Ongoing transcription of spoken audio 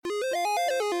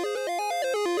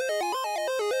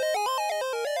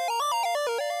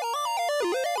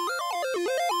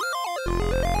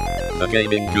the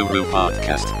Gaming Guru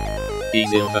Podcast.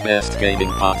 He's in the best gaming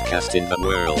podcast in the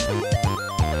world.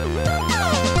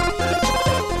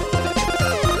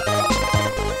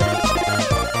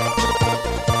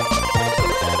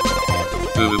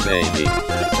 Ooh, baby.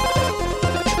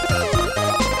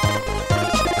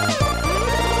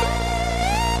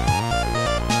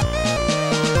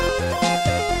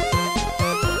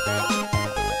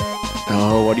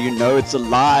 Oh, what do you know? It's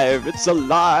alive. It's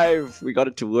alive. We got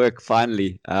it to work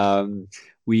finally.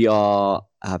 We are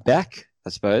back, I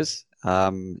suppose,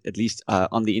 at least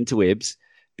on the interwebs,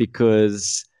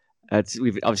 because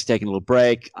we've obviously taken a little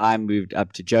break. I moved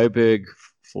up to Joburg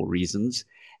for reasons,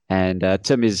 and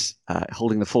Tim is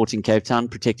holding the fort in Cape Town,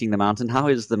 protecting the mountain. How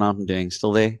is the mountain doing?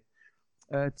 Still there?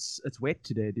 It's wet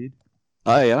today, dude.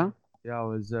 Oh, yeah? Yeah, it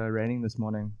was raining this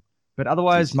morning. But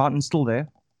otherwise, mountain's still there.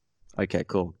 Okay,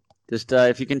 cool. Just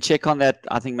if you can check on that,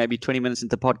 I think maybe 20 minutes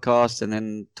into the podcast and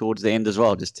then towards the end as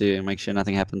well, just to make sure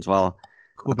nothing happens while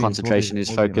our concentration is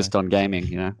focused on gaming,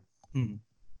 you know.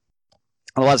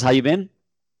 Otherwise, how you been?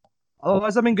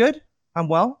 Otherwise, I've been good. I'm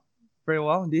well. Very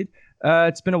well, indeed.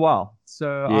 It's been a while.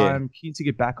 So Yeah. I'm keen to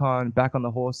get back on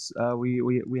the horse.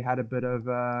 We had a bit of,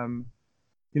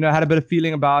 had a bit of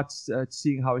feeling about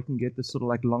seeing how we can get this sort of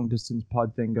like long distance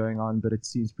pod thing going on, but it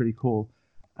seems pretty cool.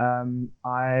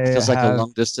 It feels like a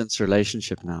long distance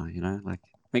relationship now, you know, like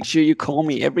make sure you call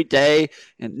me every day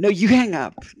and no, you hang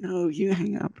up.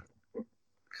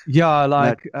 Yeah,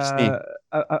 like No,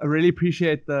 I really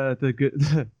appreciate the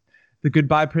good the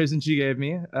goodbye present you gave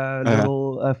me.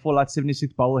 Little Fallout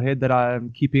 76 bobblehead that I'm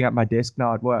keeping at my desk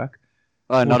now at work.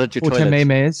 Oh, not at your for toilet.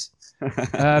 Memes.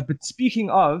 But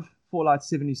speaking of Fallout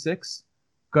 76,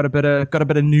 got a bit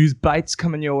of news bites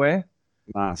coming your way.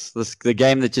 Nice. The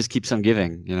game that just keeps on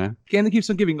giving, you know. Game that keeps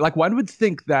on giving. Like one would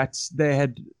think that they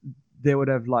would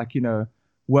have like,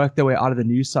 worked their way out of the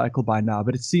news cycle by now.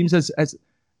 But it seems as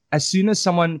soon as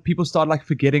people start like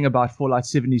forgetting about Fallout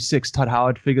 76, Todd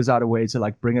Howard figures out a way to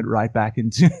like bring it right back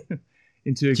into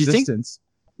existence.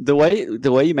 The way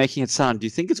you're making it sound, do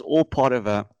you think it's all part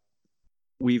of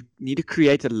we need to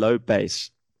create a low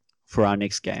base for our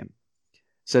next game?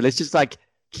 So let's just like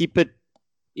keep it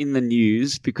in the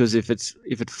news, because if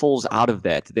it falls out of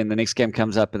that, then the next game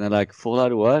comes up and they're like,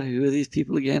 Fallout what? Who are these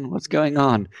people again? What's going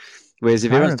on? Whereas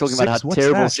if everyone's talking about how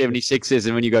terrible 76 is,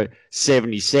 and when you go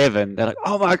 77, they're like,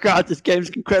 oh my god, this game's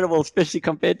incredible, especially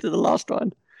compared to the last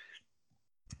one.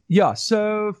 Yeah,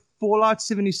 so Fallout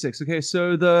 76. Okay,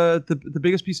 so the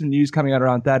biggest piece of news coming out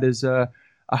around that is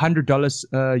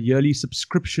 $100 yearly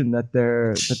subscription that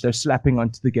they're slapping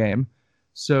onto the game.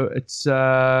 So it's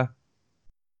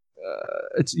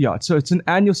an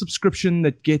annual subscription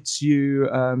that gets you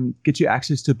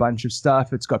access to a bunch of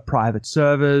stuff. It's got private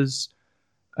servers.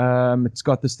 It's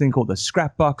got this thing called the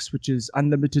Scrap Box, which is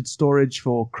unlimited storage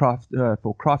for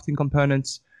crafting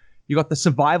components. You got the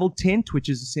Survival Tent, which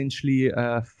is essentially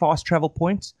a fast travel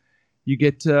point. You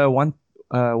get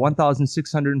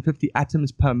 1,650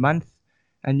 atoms per month,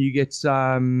 and you get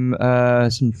some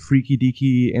freaky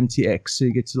deaky MTX. So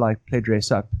you get to like play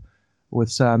dress up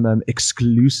with some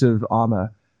exclusive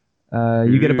armor.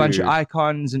 You get a bunch of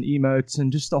icons and emotes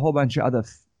and just a whole bunch of other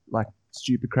like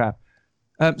stupid crap.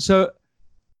 So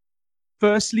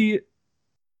firstly,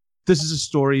 this is a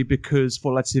story because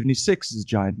Fallout 76 is a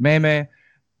giant meme.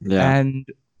 Yeah. And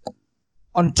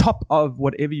on top of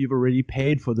whatever you've already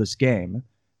paid for this game,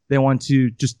 they want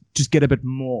to just get a bit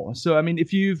more. So I mean,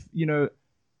 if you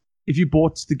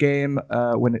bought the game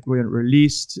when it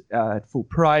released at full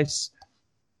price,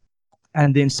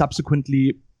 and then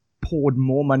subsequently poured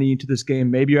more money into this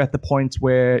game, maybe you're at the point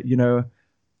where, you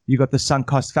got the sunk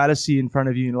cost fallacy in front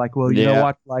of you and like, well, you know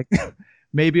what? Like,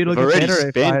 maybe it'll get better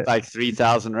if I... like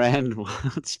 3,000 Rand.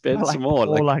 Spend some more.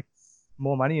 Like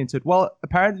more money into it. Well,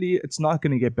 apparently it's not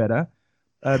going to get better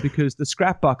because the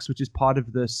Scrap Box, which is part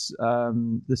of this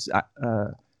annual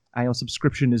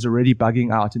subscription, is already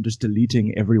bugging out and just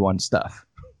deleting everyone's stuff.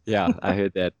 Yeah, I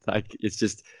heard that. Like, it's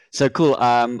just so cool.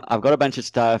 I've got a bunch of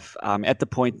stuff. At the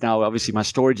point now, obviously, my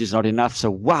storage is not enough.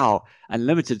 So, wow,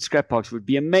 unlimited Scrap Box would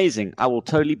be amazing. I will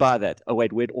totally buy that. Oh,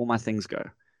 wait, where'd all my things go?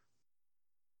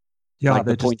 Yeah, like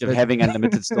the point of having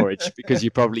unlimited storage, because you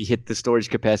probably hit the storage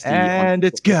capacity. And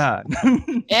it's gone.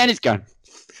 And it's gone.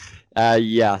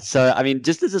 Yeah. So, I mean,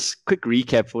 just as a quick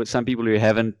recap for some people who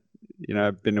haven't,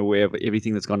 been aware of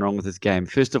everything that's gone wrong with this game.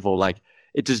 First of all, like,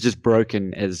 it was just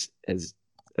broken as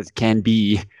can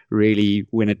be, really,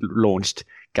 when it launched.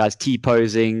 Guys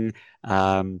T-posing,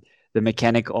 the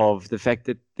mechanic of the fact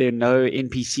that there are no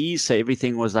NPCs, so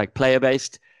everything was like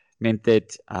player-based, meant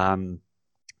that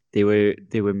there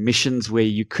were missions where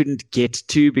you couldn't get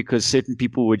to because certain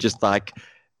people were just like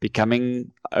becoming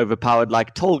overpowered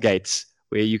like toll gates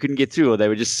where you couldn't get through, or they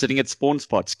were just sitting at spawn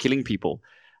spots killing people.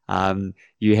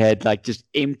 You had like just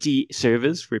empty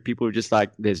servers where people were just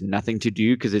like, there's nothing to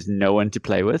do because there's no one to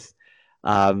play with.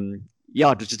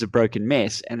 Yeah, it was just a broken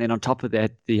mess. And then on top of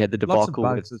that, you had the debacle. Lots of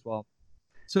bugs as well.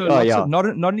 So not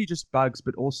only just bugs,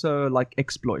 but also like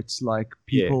exploits. Like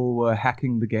people were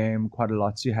hacking the game quite a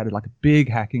lot. So you had like a big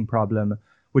hacking problem,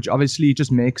 which obviously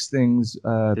just makes things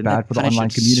bad for the online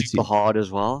community. Super hard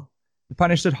as well. They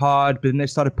punished it hard, but then they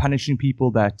started punishing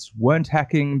people that weren't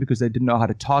hacking because they didn't know how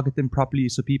to target them properly.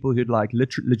 So people who'd like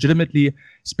legitimately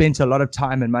spent a lot of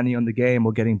time and money on the game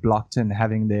were getting blocked and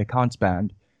having their accounts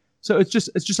banned. So it's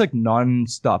just like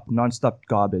non-stop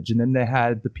garbage. And then they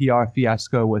had the PR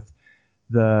fiasco with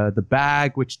the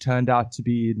bag, which turned out to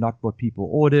be not what people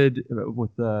ordered,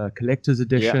 with the collector's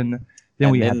edition. Yeah. Then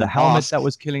we had the helmet that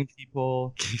was killing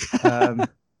people.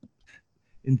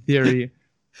 In theory.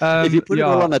 If you put it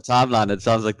all on a timeline, it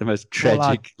sounds like the most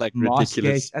tragic, like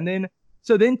ridiculous. And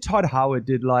then Todd Howard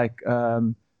did like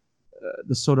the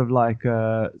sort of like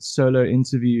solo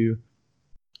interview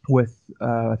with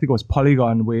I think it was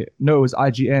Polygon, it was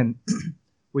IGN,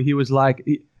 where he was like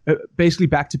basically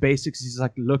back to basics. He's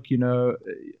like, look,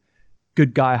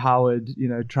 good guy Howard,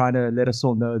 trying to let us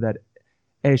all know that,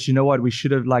 Ash, you know what, we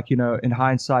should have in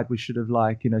hindsight, we should have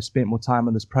spent more time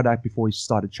on this product before we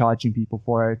started charging people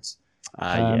for it.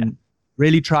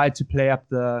 Really tried to play up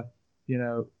the,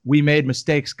 we made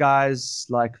mistakes, guys,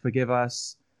 forgive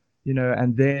us,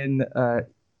 and then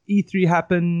E3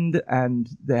 happened and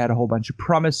they had a whole bunch of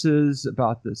promises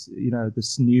about this,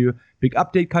 this new big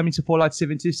update coming to Fallout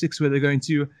 76 where they're going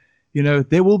to,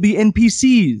 there will be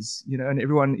NPCs, and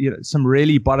everyone, some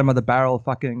really bottom of the barrel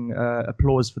fucking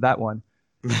applause for that one.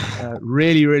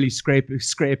 Really, really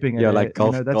scraping. Yeah, like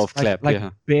golf clap.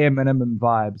 Bare minimum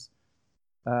vibes.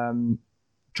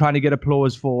 Trying to get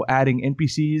applause for adding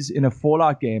NPCs in a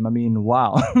Fallout game. I mean,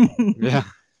 wow.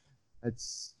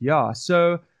 Yeah.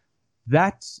 So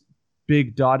that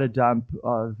big data dump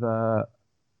of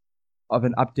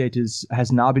an update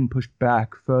has now been pushed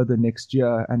back further next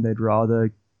year, and they'd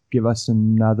rather give us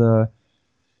another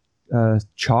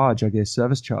charge, I guess,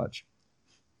 service charge.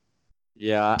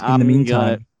 Yeah, in the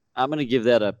meantime, I'm gonna give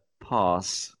that a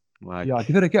pass. I'm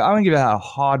gonna give it a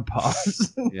hard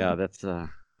pass. Yeah, that's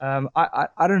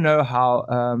I don't know how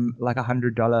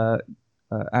 $100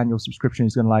 annual subscription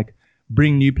is gonna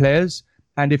bring new players,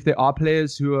 and if there are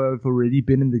players who have already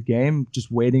been in the game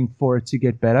just waiting for it to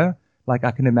get better,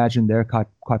 I can imagine they're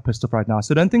quite pissed off right now.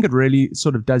 So I don't think it really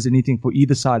sort of does anything for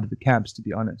either side of the camps, to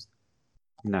be honest.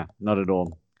 No, not at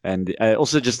all. And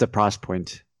also just the price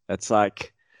point. It's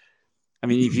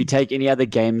if you take any other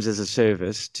games as a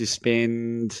service, to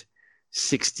spend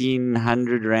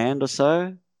 1,600 Rand or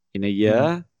so in a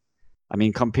year,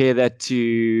 compare that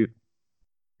to,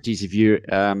 if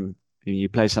you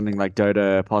play something like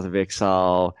Dota, Path of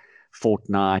Exile,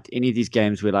 Fortnite, any of these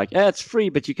games where it's free,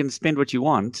 but you can spend what you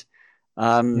want.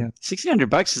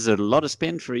 $1,600 is a lot of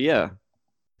spend for a year.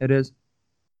 It is.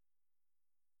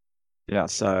 Yeah,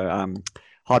 so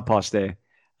hard pass there.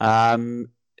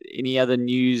 Any other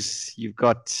news you've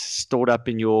got stored up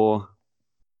in your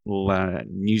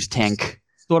news tank?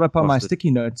 Stored up on my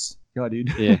sticky notes. Yeah, dude.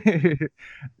 Yeah.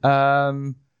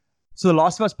 So The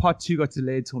Last of Us Part 2 got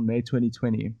delayed till May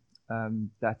 2020.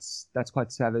 That's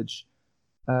quite savage.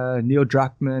 Neil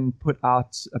Druckmann put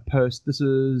out a post. This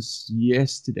is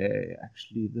yesterday,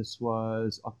 actually. This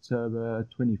was October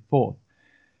 24th.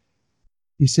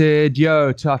 He said,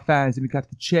 "Yo, to our fans, let me cut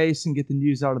the chase and get the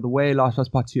news out of the way. Last of Us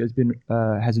Part 2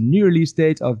 has a new release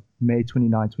date of May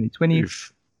 29, 2020.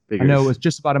 I know it was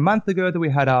just about a month ago that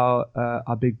we had our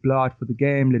big blowout for the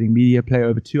game, letting media play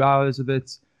over 2 hours of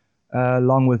it,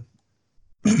 along with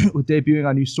with debuting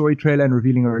our new story trailer and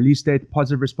revealing a release date. The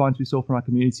positive response we saw from our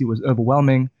community was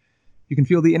overwhelming. You can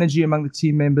feel the energy among the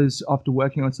team members after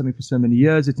working on something for so many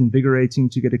years. It's invigorating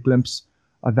to get a glimpse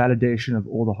of validation of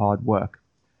all the hard work."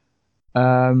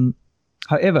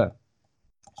 However,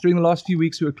 during the last few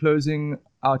weeks, we were closing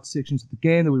out sections of the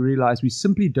game that we realized we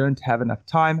simply don't have enough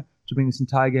time to bring this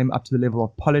entire game up to the level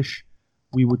of polish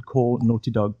we would call Naughty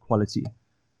Dog quality.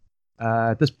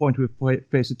 At this point, we were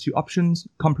faced with two options: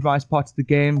 compromise parts of the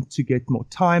game to get more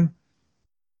time.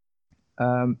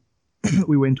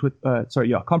 We went with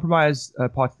compromise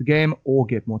parts of the game or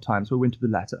get more time. So we went to the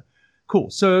latter. Cool.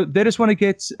 So they just want to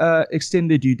get extend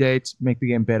their due date, make the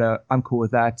game better. I'm cool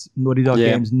with that. Naughty Dog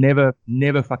games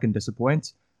never fucking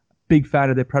disappoint. Big fan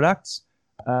of their products.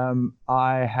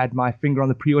 I had my finger on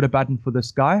the pre-order button for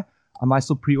this guy. I might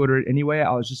still pre-order it anyway.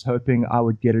 I was just hoping I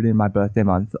would get it in my birthday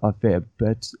month of Feb,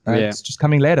 but it's just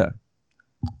coming later.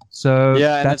 So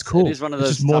Yeah, and that's cool. It is one of It's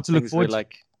those just more tough to look things where, forward to.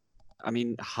 like, I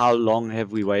mean, how long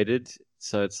have we waited?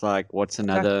 So it's like, what's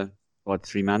another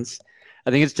 3 months?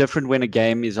 I think it's different when a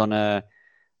game is on a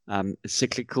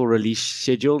cyclical release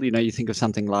schedule. You know, you think of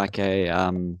something like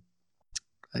the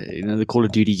Call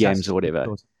of Duty games or whatever.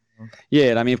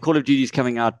 Yeah, I mean, if Call of Duty is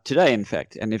coming out today, in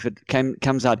fact, and if it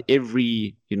comes out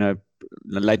every,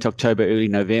 late October, early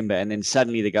November, and then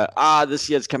suddenly they go, this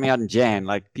year's coming out in Jan,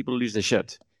 like, people lose their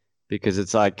shit because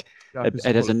it's like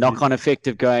it has a knock-on effect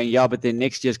of going, yeah, but then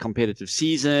next year's competitive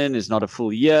season is not a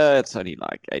full year; it's only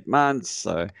like 8 months.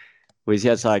 So, whereas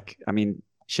here it's like, I mean,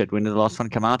 shit, when did the last one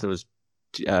come out? It was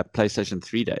PlayStation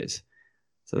 3 days,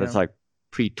 so that's like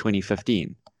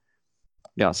pre-2015.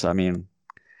 Yeah, so I mean,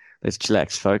 let's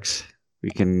chillax, folks. We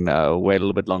can wait a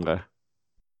little bit longer.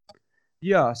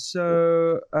 Yeah,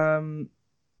 so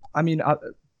I mean,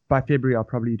 by February I'll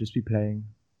probably just be playing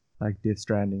like Death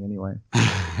Stranding anyway.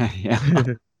 Yeah.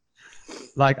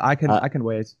 Like I can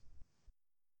wait.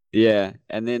 Yeah,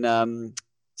 and then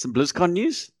some BlizzCon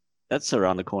news. That's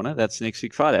around the corner. That's next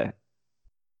week Friday.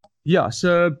 Yeah,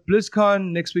 so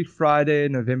BlizzCon next week Friday,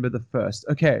 November the 1st.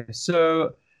 Okay,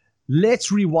 so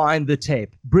let's rewind the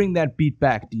tape. Bring that beat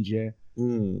back, DJ.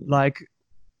 Like,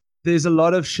 there's a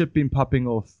lot of shit been popping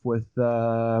off with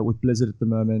Blizzard at the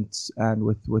moment, and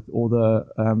with all the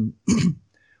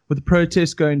with the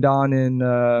protests going down in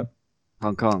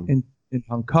Hong Kong. In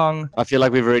Hong Kong. I feel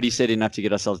like we've already said enough to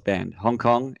get ourselves banned. Hong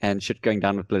Kong and shit going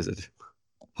down with Blizzard.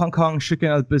 Hong Kong, shit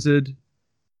going down with Blizzard.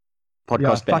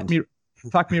 Podcast banned.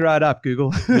 Fuck me right up,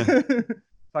 Google.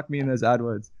 Fuck me in those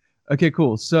AdWords. Okay,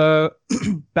 cool. So,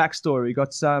 backstory. We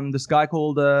got this guy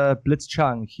called Blitz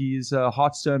Chung. He's a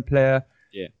Hearthstone player.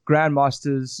 Yeah.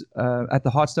 Grandmasters. At the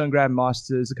Hearthstone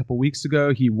Grandmasters a couple of weeks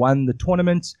ago, he won the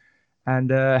tournament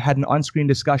and had an on-screen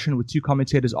discussion with two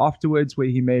commentators afterwards where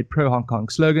he made pro-Hong Kong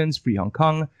slogans, free Hong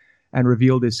Kong, and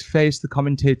revealed his face. The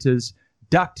commentators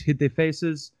ducked, hid their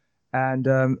faces, and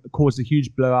caused a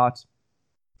huge blowout.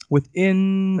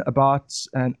 Within about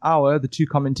an hour, the two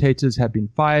commentators had been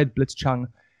fired. Blitz Chung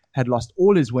had lost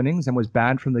all his winnings and was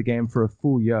banned from the game for a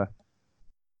full year.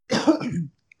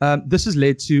 This has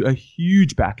led to a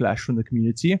huge backlash from the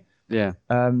community. Yeah.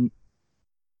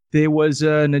 There was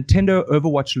a Nintendo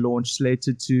Overwatch launch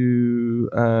slated to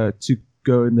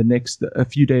go in a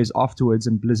few days afterwards,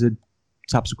 and Blizzard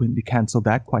subsequently canceled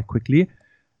that quite quickly.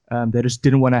 They just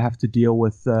didn't want to have to deal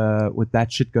with that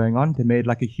shit going on. They made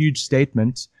like a huge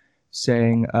statement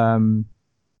saying,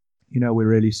 we're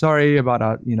really sorry about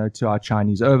our, to our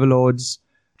Chinese overlords,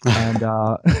 and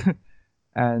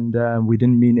and we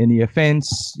didn't mean any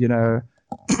offense,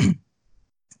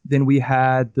 Then we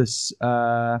had this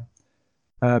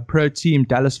pro team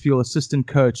Dallas Fuel assistant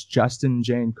coach Justin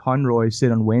Jane Conroy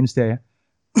said on Wednesday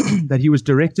that he was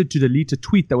directed to delete a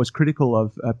tweet that was critical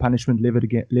of punishment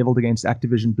leveled against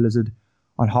Activision Blizzard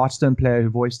on Hearthstone player who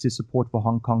voiced his support for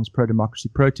Hong Kong's pro-democracy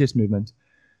protest movement.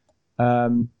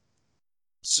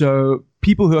 So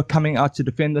people who are coming out to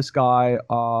defend this guy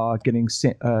are getting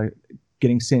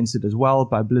censored as well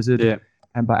by Blizzard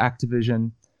and by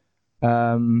Activision.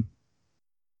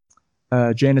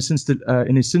 Jane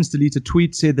in his since deleted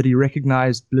tweet said that he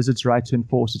recognized Blizzard's right to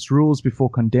enforce its rules before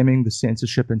condemning the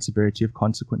censorship and severity of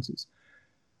consequences.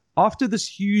 After this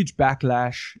huge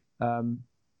backlash,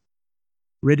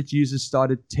 Reddit users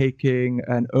started taking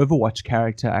an Overwatch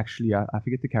character, actually, I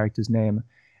forget the character's name,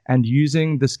 and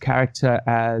using this character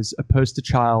as a poster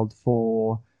child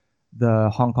for the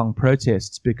Hong Kong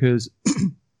protests, because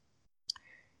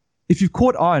if you've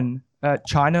caught on,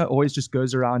 China always just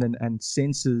goes around and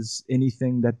censors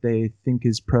anything that they think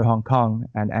is pro-Hong Kong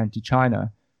and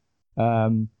anti-China.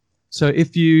 So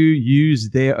if you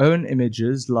use their own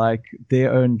images, like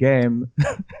their own game,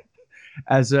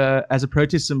 as a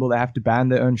protest symbol, they have to ban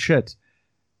their own shit.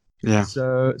 Yeah.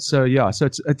 So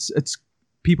it's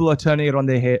people are turning it on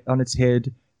its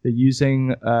head. They're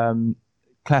using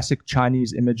classic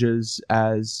Chinese images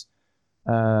as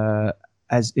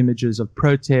images of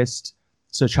protest.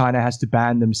 So China has to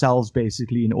ban themselves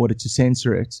basically in order to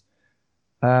censor it.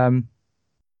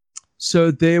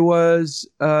 So there was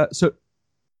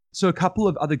so a couple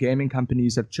of other gaming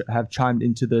companies have chimed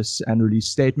into this and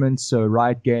released statements. So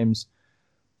Riot Games,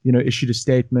 issued a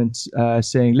statement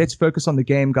saying, "Let's focus on the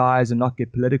game, guys, and not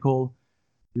get political.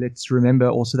 Let's remember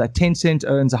also that Tencent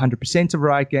owns 100% of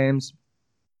Riot Games."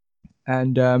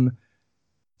 And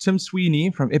Tim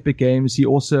Sweeney from Epic Games, he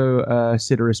also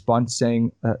said a response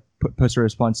saying, posted a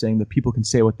response saying that people can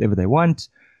say whatever they want.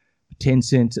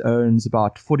 Tencent owns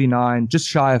about 49, just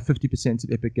shy of 50% of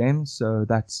Epic Games. So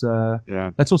that's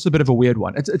also a bit of a weird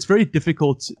one. It's very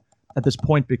difficult at this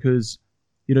point because,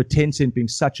 Tencent being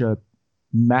such a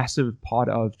massive part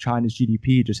of China's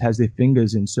GDP, just has their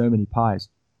fingers in so many pies.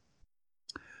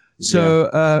 So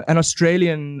an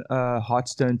Australian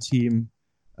Hearthstone team,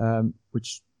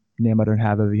 which name I don't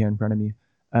have over here in front of me,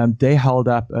 they held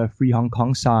up a Free Hong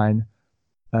Kong sign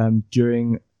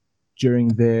during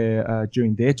their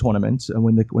tournament,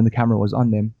 when the camera was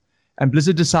on them, and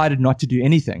Blizzard decided not to do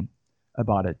anything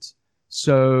about it.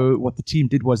 So what the team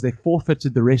did was they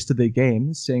forfeited the rest of their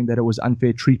games, saying that it was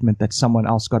unfair treatment that someone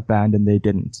else got banned and they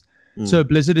didn't. So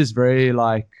Blizzard is very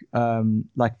like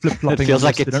flip-flopping. It feels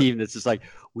like a team that's just like,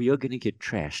 we are going to get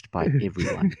trashed by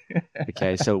everyone.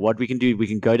 Okay, so what we can do, we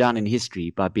can go down in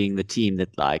history by being the team that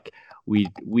like we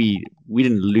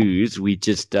didn't lose, we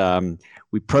just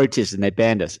we protested and they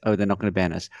banned us. Oh, they're not going to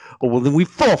ban us. Oh, well then we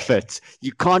forfeit.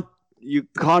 You can't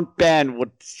ban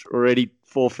what's already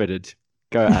forfeited.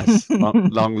 Go us.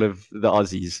 Long live the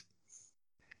Aussies.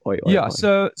 Oi, oi.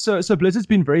 So Blizzard's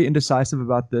been very indecisive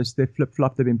about this. They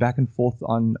flip-flopped. They've been back and forth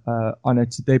on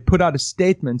it. They put out a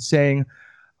statement saying,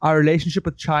 our relationship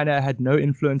with China had no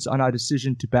influence on our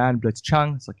decision to ban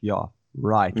Blitzchung. It's like, yeah,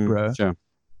 right, bro. Sure.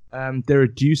 They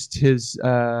reduced his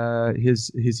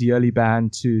yearly ban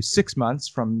to 6 months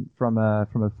from a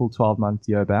full 12-month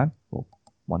year ban, or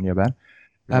 1 year ban,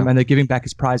 and they're giving back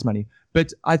his prize money.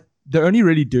 But they're only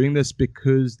really doing this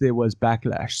because there was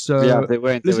backlash. So yeah, they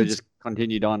weren't. They were just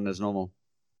continued on as normal.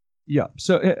 Yeah.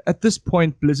 So at this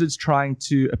point, Blizzard's trying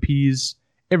to appease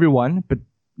everyone, but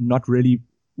not really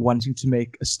wanting to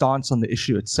make a stance on the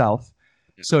issue itself.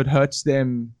 Yeah. So it hurts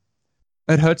them.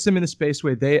 It hurts them in the space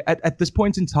where they, at this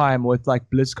point in time, with like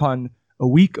BlizzCon a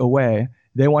week away,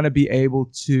 they want to be able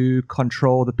to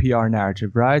control the PR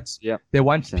narrative, right? Yeah. They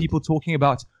want people talking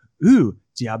about, ooh,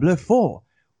 Diablo 4.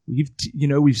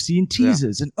 We've seen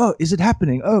teasers and is it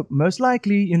happening? Oh, most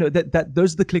likely, that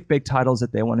those are the clickbait titles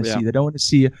that they want to see. They don't want to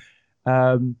see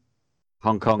Hong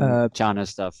Kong, China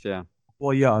stuff. Yeah.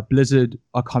 Well, yeah, Blizzard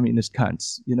are communist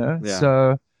cunts,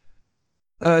 Yeah.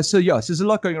 So there's a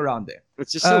lot going around there.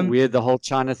 It's just so weird, the whole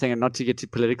China thing, and not to get too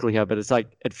political here, but it's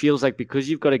like, it feels like because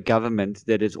you've got a government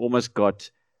that has almost got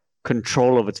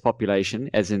control of its population,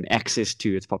 as in access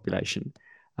to its population,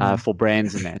 for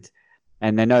brands and that.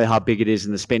 And they know how big it is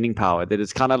in the spending power, that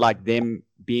it's kind of like them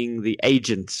being the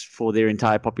agents for their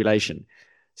entire population.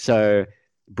 So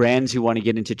brands who want to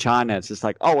get into China, it's just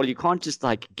like, oh, well, you can't just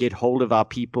like get hold of our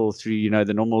people through,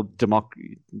 the normal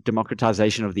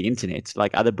democratization of the internet.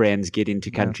 Like other brands get into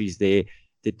countries there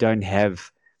that don't have,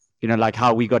 like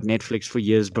how we got Netflix for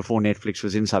years before Netflix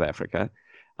was in South Africa.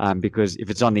 Because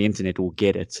if it's on the internet, we'll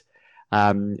get it.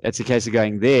 It's a case of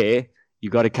going there,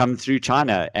 you got to come through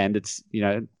China, and it's,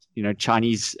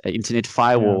 Chinese internet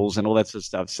firewalls and all that sort of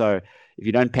stuff. So if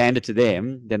you don't pander to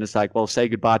them, then it's like, well, say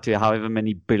goodbye to however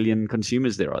many billion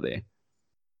consumers there are there.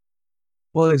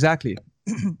 Well, exactly.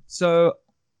 So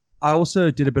I also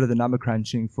did a bit of the number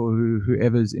crunching for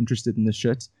whoever's interested in this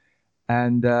shit.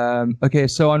 And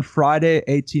so on Friday,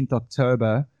 18th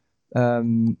October,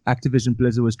 Activision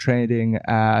Blizzard was trading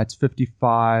at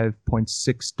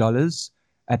 $55.6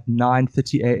 at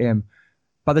 9:30 a.m.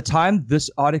 By the time this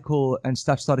article and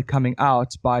stuff started coming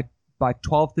out, by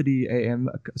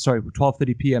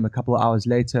 12:30 p.m., a couple of hours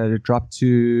later, it dropped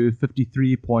to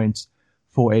 53.48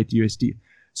 USD.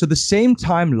 So the same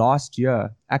time last year,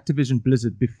 Activision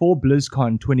Blizzard, before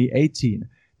BlizzCon 2018,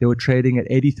 they were trading at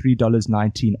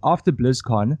 $83.19. After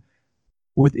BlizzCon,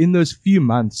 within those few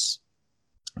months,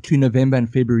 to November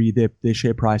and February, their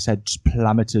share price had just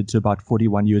plummeted to about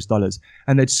 $41.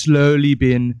 And they'd slowly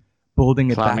been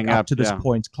building it climbing back up to this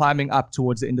point, climbing up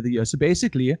towards the end of the year. So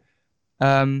basically,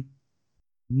 now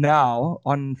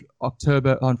on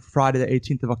Friday the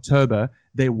 18th of October,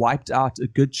 they wiped out a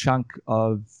good chunk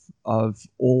of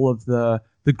all of the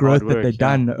growth that they'd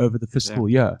done over the fiscal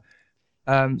year.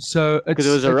 So because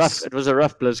it was a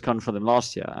rough BlizzCon for them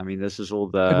last year. I mean, this is all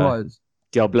the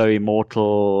Diablo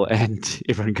Immortal and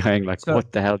everyone going like,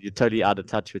 what the hell? You're totally out of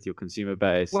touch with your consumer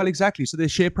base. Well, exactly. So their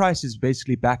share price is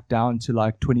basically back down to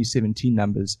like 2017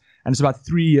 numbers. And it's about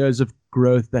 3 years of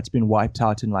growth that's been wiped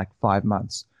out in like 5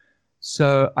 months.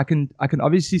 So I can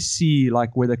obviously see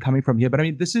like where they're coming from here. But I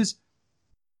mean, this is,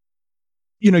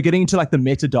 getting into like the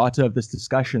metadata of this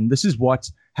discussion. This is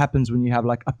what happens when you have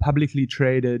like a publicly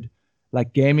traded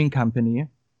like gaming company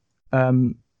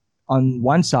on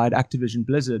one side, Activision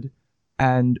Blizzard,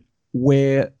 and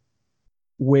where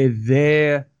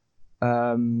their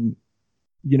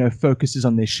focus is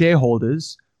on their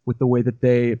shareholders with the way that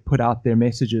they put out their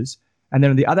messages, and then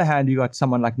on the other hand you got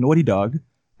someone like Naughty Dog,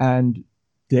 and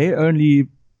their only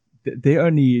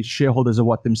shareholders are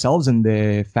what themselves and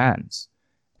their fans,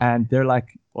 and they're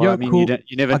like, well, I mean, cool,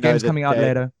 you never our know game's that coming out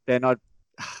later. They're not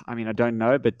I mean, I don't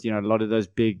know, but a lot of those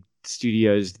big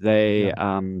studios, they're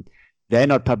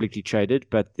not publicly traded,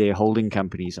 but their holding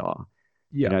companies are.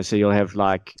 Yeah. So you'll have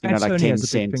like and like Sony has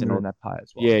a big Tencent finger and all. in that pie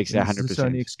as well. Yeah, exactly, This is a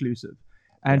 100%. Sony exclusive.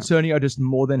 And Sony are just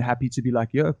more than happy to be like,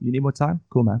 yo, you need more time?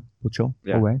 Cool, man. We'll chill.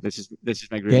 Yeah, We'll wait. let's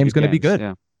just make really Game's going to be good.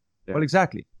 Yeah. Well,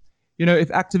 exactly. If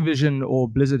Activision or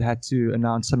Blizzard had to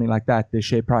announce something like that, their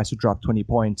share price would drop 20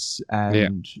 points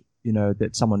and,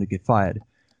 that someone would get fired.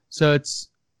 So it's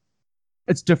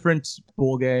different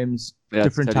ball games,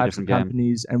 different types of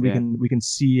companies, and we can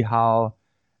see how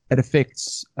it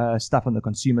affects stuff on the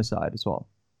consumer side as well.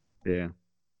 Yeah.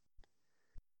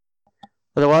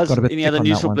 Otherwise, any other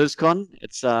news for BlizzCon?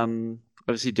 It's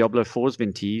obviously Diablo 4 has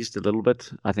been teased a little bit.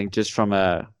 I think just from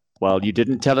you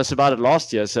didn't tell us about it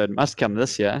last year, so it must come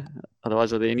this year.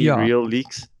 Otherwise, are there any real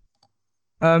leaks?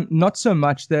 Not so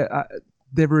much.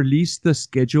 They've released the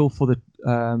schedule for the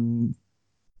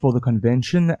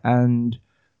convention, and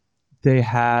they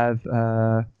have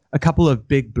a couple of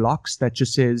big blocks that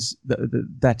just says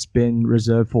that's been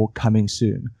reserved for coming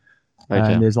soon.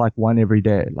 Okay. And there's like one every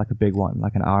day, like a big one,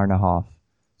 like an hour and a half.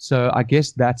 So I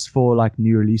guess that's for like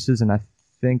new releases, and I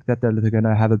think that they're going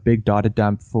to have a big data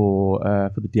dump for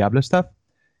the Diablo stuff.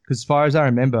 Because as far as I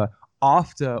remember,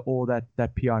 after all that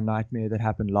PR nightmare that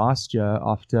happened last year,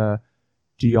 after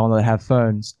do you all know have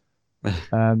phones,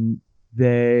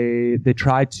 they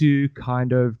tried to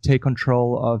kind of take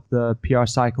control of the PR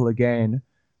cycle again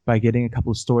by getting a couple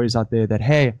of stories out there that,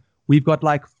 hey, we've got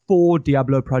like 4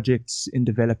 Diablo projects in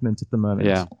development at the moment.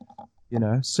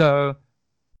 Yeah. So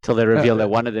till they reveal that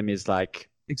one of them is like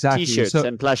exactly t-shirts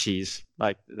and plushies.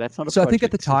 Like that's not a So project. I think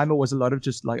at the time it was a lot of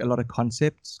just like a lot of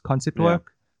concept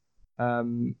work.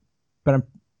 But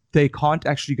they can't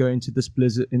actually go into this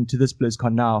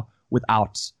BlizzCon now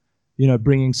without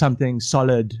bringing something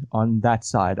solid on that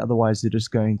side. Otherwise, they're just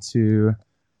going to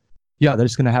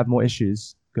have more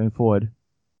issues going forward.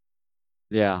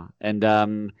 Yeah,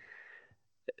 and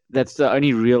that's the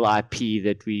only real IP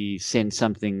that we send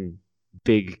something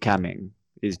big coming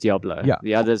is Diablo. Yeah.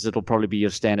 The others, it'll probably be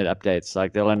your standard updates.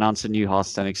 Like they'll announce a new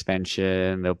Hearthstone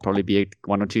expansion. There'll probably be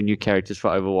 1 or 2 new characters for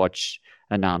Overwatch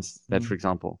announced. That, for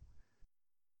example.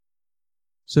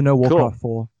 So no Warcraft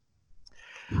 4.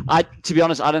 To be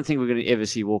honest, I don't think we're going to ever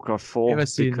see Warcraft 4.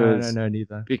 No,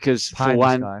 neither. Because for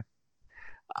one,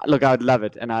 look, I would love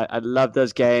it, and I love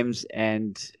those games,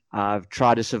 and I've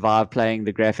tried to survive playing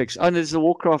the graphics. Oh, and there's the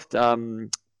Warcraft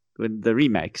when the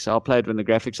remake, so I'll play it when the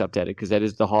graphics updated, because that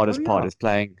is the hardest part, is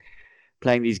playing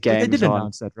these games. But they did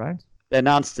announce that, right? They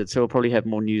announced it, so we'll probably have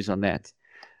more news on that.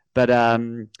 But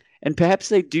and perhaps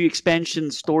they do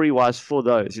expansion story-wise for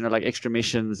those, like extra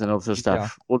missions and all sorts of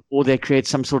stuff. Or they create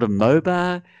some sort of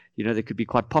MOBA, that could be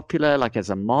quite popular, like as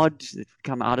a mod that would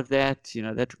come out of that.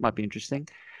 That might be interesting.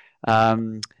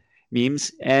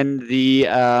 Memes. And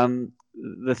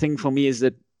the thing for me is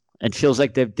that it feels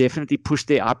like they've definitely pushed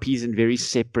their IPs in very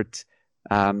separate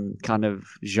kind of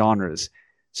genres.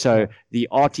 So the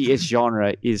RTS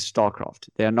genre is StarCraft.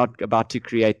 They're not about to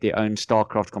create their own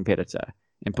StarCraft competitor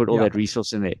and put all that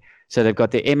resource in there. So they've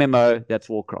got their MMO, that's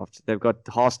Warcraft. They've got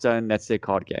Hearthstone, that's their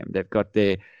card game. They've got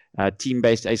their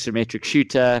team-based asymmetric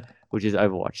shooter, which is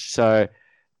Overwatch. So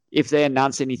if they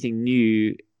announce anything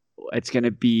new, it's going to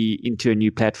be into a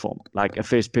new platform, like a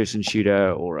first-person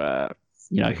shooter or,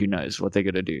 who knows what they're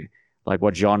going to do. Like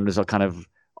what genres are kind of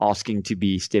asking to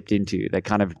be stepped into. They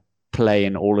kind of play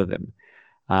in all of them.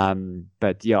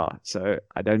 But yeah, so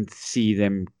I don't see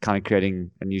them kind of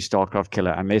creating a new StarCraft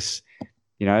killer unless,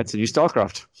 it's a new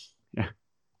StarCraft. Yeah.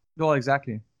 Well,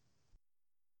 exactly.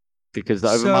 Because the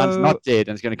Overmind's not dead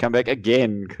and it's going to come back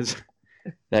again because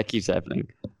that keeps happening.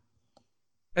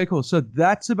 Okay, cool. So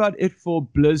that's about it for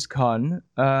BlizzCon.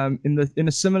 In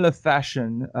a similar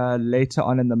fashion, later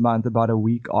on in the month, about a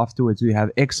week afterwards, we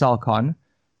have ExileCon,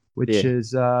 which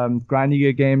is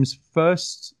Grinding Games'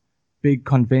 first big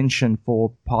convention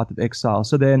for part of Exile.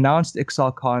 So they announced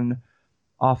ExileCon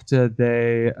after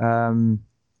they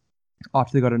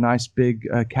got a nice big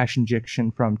cash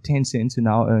injection from Tencent, who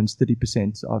now owns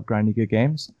 30% of Grinding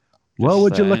Games. Well,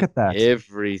 would you look at that?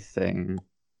 Everything.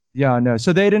 Yeah, no.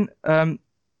 So they didn't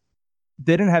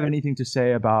have anything to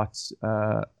say about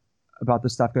the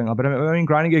stuff going on. But I mean,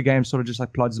 Grinding Games sort of just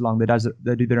like plods along.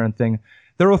 They do their own thing.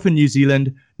 They're off in New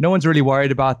Zealand. No one's really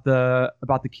worried about the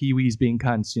Kiwis being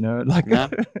cunts, Like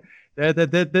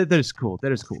they're just cool. They're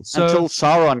just cool. So, until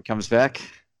Sauron comes back.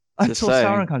 Until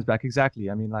Sauron comes back, exactly.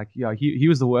 I mean, he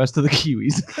was the worst of the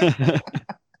Kiwis.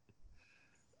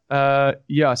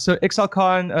 So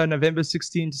ExileCon, November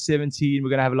 16 to 17. We're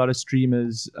gonna have a lot of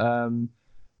streamers who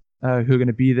are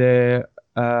gonna be there.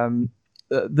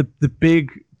 The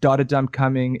big Data Dump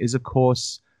coming is, of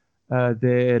course,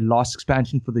 their last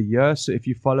expansion for the year. So if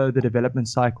you follow the development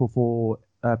cycle for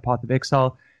Path of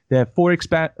Exile, they have four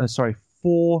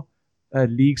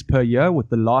leagues per year, with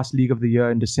the last league of the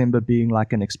year in December being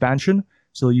like an expansion.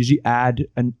 So they'll usually add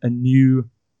a new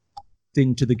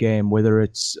thing to the game, whether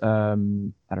it's I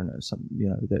don't know,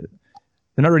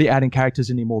 they're not really adding characters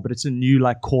anymore, but it's a new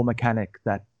like core mechanic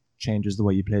that changes the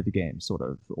way you play the game, sort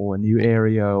of, or a new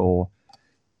area or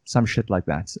some shit like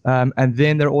that. And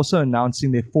then they're also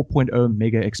announcing their 4.0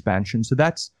 mega expansion. So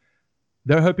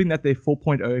they're hoping that their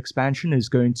 4.0 expansion is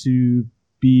going to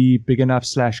be big enough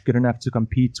 / good enough to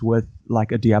compete with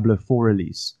like a Diablo 4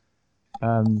 release.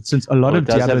 Since a lot of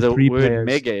does Diablo have the 3 word players,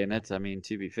 mega in it. I mean,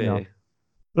 to be fair. Yeah.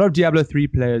 A lot of Diablo 3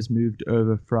 players moved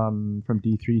over from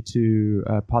D3 to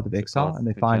Path of Exile, and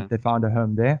they found a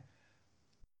home there.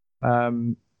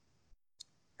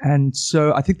 And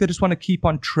so I think they just want to keep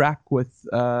on track with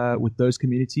those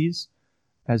communities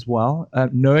as well,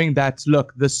 knowing that,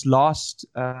 look, this last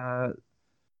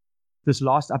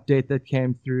update that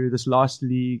came through, this last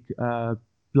league,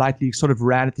 Blight League, sort of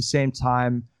ran at the same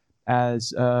time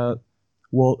as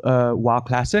WoW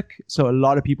Classic. So a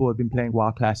lot of people have been playing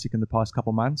WoW Classic in the past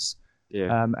couple months.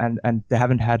 Yeah. And they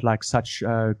haven't had like such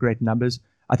great numbers.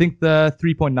 I think the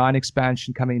 3.9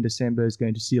 expansion coming in December is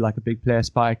going to see like a big player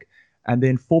spike. And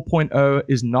then 4.0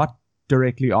 is not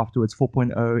directly afterwards.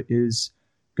 4.0 is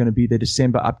going to be the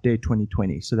December update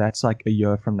 2020. So that's like a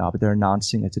year from now, but they're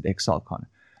announcing it at ExileCon.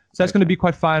 So that's going to be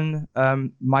quite fun.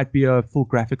 Might be a full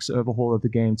graphics overhaul of the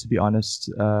game, to be honest.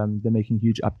 They're making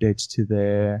huge updates to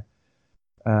their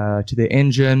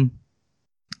engine,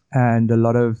 and a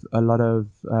lot of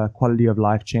quality of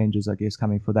life changes, I guess,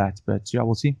 coming for that. But yeah,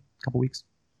 we'll see. A couple weeks.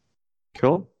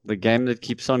 Cool. The game that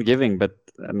keeps on giving, but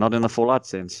not in the Fallout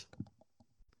sense.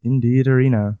 Indeed,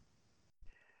 Arena.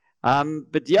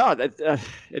 But yeah,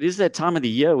 it is that time of the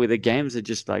year where the games are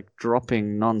just like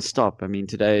dropping non-stop. I mean,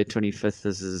 today, 25th,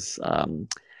 this is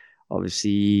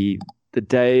obviously the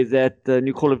day that the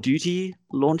new Call of Duty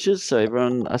launches. So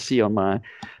everyone I see on my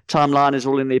timeline is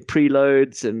all in their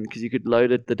preloads, and because you could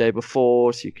load it the day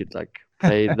before, so you could like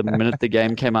play the minute the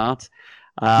game came out.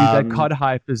 Dude, that COD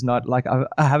hype is not like I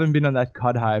haven't been on that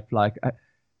COD hype like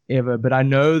ever, but I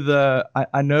know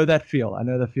that feel. I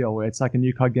know the feel where it's like a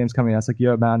new COD game's coming out. It's like,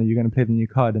 yo, man, are you going to play the new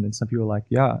COD? And then some people are like,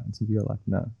 yeah, and some people are like,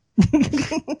 no.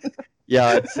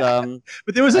 Yeah, it's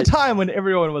but there was a time when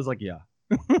everyone was like, yeah.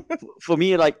 For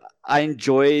me, like, I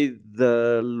enjoy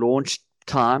the launch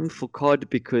time for COD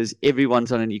because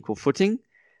everyone's on an equal footing.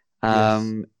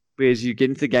 Yes. Whereas you get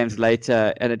into the games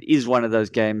later, and it is one of those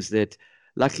games that,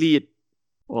 luckily,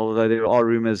 although there are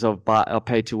rumors of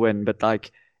pay to win, but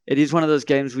like, it is one of those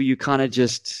games where you kind of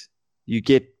you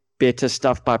get better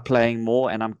stuff by playing more,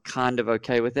 and I'm kind of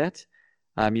okay with that.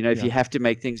 If you have to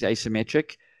make things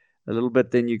asymmetric a little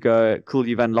bit, then you go, cool,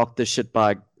 you've unlocked this shit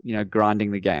by,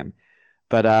 grinding the game.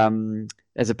 But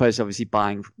as opposed to obviously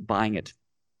buying it.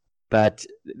 But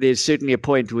there's certainly a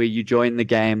point where you join the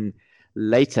game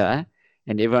later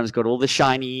and everyone's got all the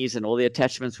shinies and all the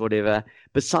attachments, whatever,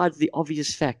 besides the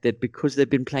obvious fact that because they've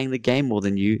been playing the game more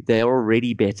than you, they're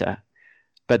already better.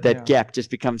 But that gap just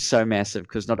becomes so massive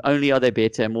because not only are they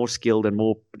better and more skilled and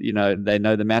more, they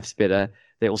know the maps better,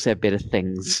 they also have better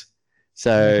things.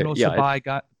 So you can also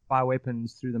buy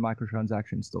weapons through the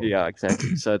microtransaction store. Yeah,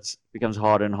 exactly. So it becomes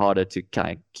harder and harder to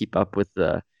kind of keep up with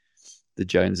the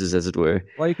Joneses, as it were.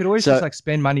 Well, you could always just like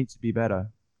spend money to be better.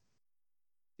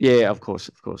 Yeah, of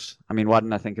course. I mean, why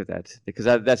didn't I think of that? Because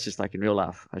that's just like in real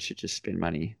life. I should just spend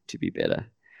money to be better.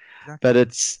 Exactly. But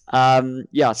it's,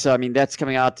 so I mean, that's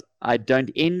coming out. I don't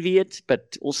envy it,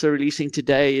 but also releasing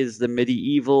today is the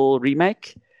Medieval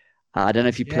remake. I don't know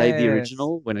if you played the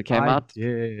original when it came out.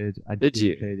 I did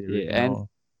you? Play the original.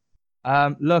 Yeah,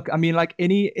 look, I mean, like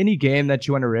any game that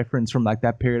you want to reference from like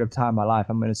that period of time in my life,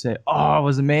 I'm going to say, oh, it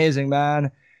was amazing,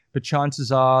 man. But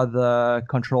chances are the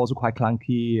controls were quite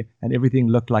clunky and everything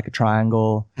looked like a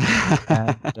triangle.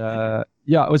 And it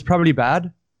was probably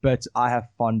bad, but I have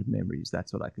fond memories.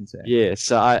 That's what I can say. Yeah,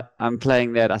 so I'm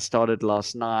playing that. I started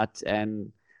last night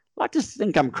and I just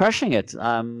think I'm crushing it.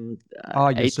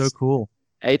 You're so cool.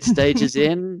 8 stages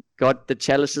in, got the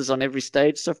chalices on every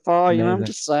stage so far. Amazing. I'm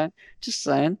just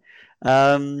saying.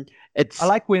 I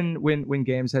like when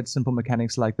games had simple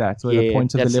mechanics like that. So the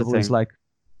point of the level is like,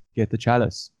 get the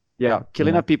chalice. Yeah,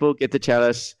 killing up people, get the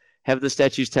chalice, have the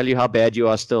statues tell you how bad you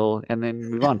are still, and then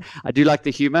move on. I do like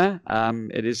the humor.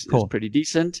 It is pretty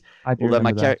decent. Although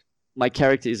my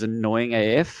character is annoying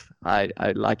AF. I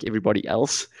like everybody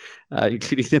else,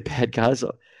 including the bad guys.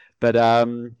 But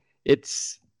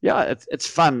it's Yeah, it's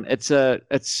fun. It's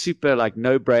super like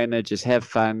no brainer. Just have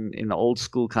fun in the old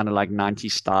school kind of like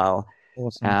 90s style.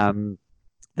 Awesome.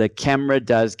 The camera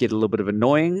does get a little bit of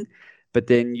annoying, but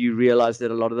then you realize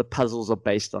that a lot of the puzzles are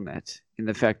based on that, in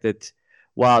the fact that,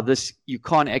 wow, this you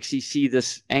can't actually see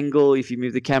this angle if you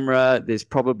move the camera. There's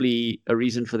probably a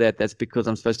reason for that. That's because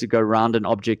I'm supposed to go around an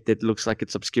object that looks like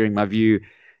it's obscuring my view,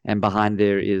 and behind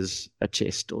there is a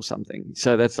chest or something.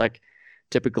 So that's like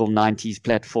typical 90s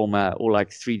platformer or like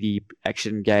 3D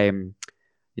action game,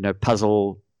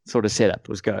 puzzle sort of setup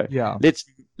was go. Yeah.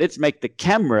 Let's make the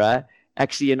camera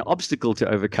actually an obstacle to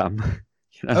overcome.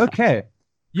 Okay.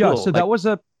 Yeah. Cool. So that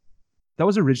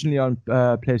was originally on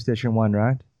PlayStation 1,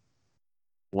 right?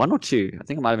 1 or 2? I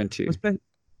think it might have been 2.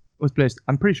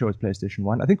 I'm pretty sure it was PlayStation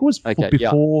 1. I think it was Okay,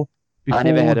 before I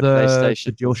never had a the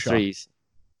PlayStation DualShock. 3,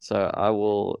 so I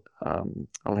will.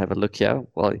 I'll have a look here.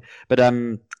 But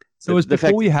So it was the before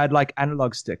fact- we had like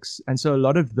analog sticks, and so a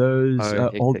lot of those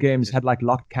old hectic. games had like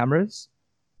locked cameras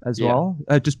as Yeah. well,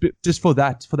 just for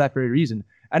that very reason.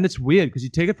 And it's weird because you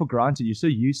take it for granted. You're so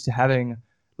used to having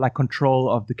like control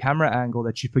of the camera angle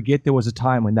that you forget there was a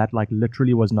time when that like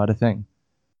literally was not a thing,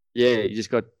 Yeah, you just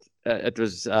got. It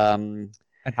was.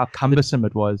 and how cumbersome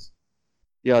it was.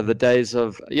 Yeah, the days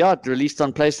of it released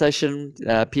on PlayStation,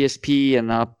 PSP, and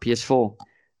now PS4.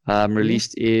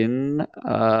 Released in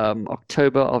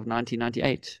October of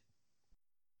 1998.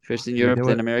 First in Europe, there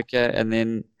then were America, and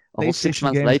then a whole 6 PlayStation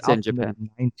months games later out in Japan.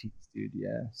 the 90s, dude.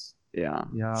 Yes. Yeah.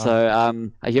 Yeah. So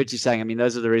I hear what you're saying. I mean,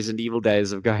 those are the Resident Evil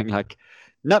days of going like,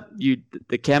 nope,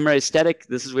 the camera is static.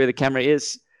 This is where the camera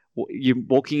is. You're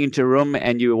walking into a room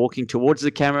and you're walking towards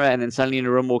the camera, and then suddenly in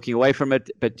a room walking away from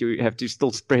it, but you have to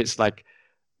still press like,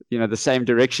 the same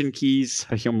direction keys.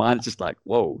 So your mind's just like,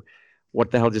 whoa,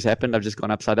 what the hell just happened? I've just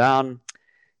gone upside down.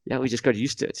 Yeah, we just got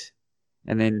used to it.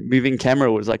 And then moving camera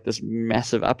was like this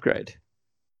massive upgrade.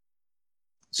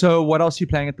 So what else are you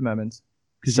playing at the moment?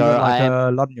 Because So you got like I'm-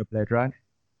 a lot on your plate, right?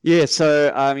 Yeah,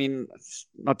 so I mean,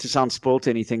 not to sound spoiled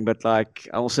or anything, but like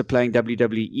I'm also playing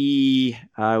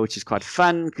WWE, which is quite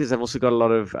fun because I've also got a lot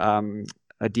of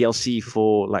a DLC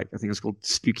for like I think it's called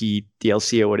Spooky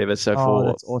DLC or whatever. So Oh,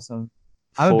 that's awesome.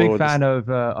 I'm a big for fan of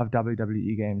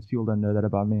WWE games. People don't know that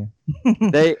about me.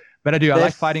 They But I do. I they're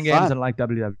like fighting games fun. and I like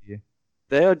WWE.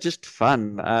 they are just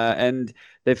fun, and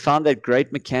they found that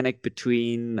great mechanic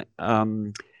between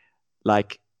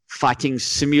like fighting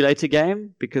simulator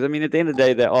game, because I mean at the end of the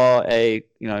day they are a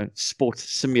sports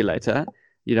simulator,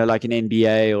 like an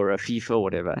NBA or a FIFA or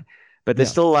whatever, but they're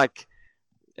Yeah. still like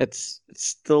it's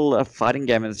still a fighting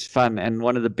game and it's fun. And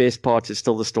one of the best parts is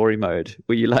still the story mode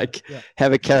where you like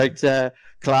have a character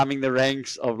climbing the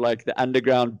ranks of like the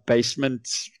underground basement,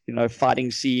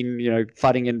 fighting scene,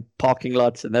 fighting in parking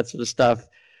lots and that sort of stuff,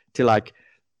 to like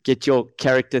get your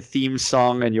character theme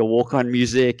song and your walk on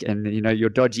music and your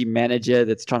dodgy manager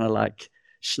that's trying to like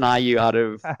schnai you out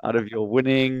of your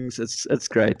winnings. It's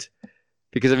great.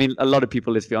 Because I mean, a lot of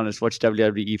people, let's be honest, watch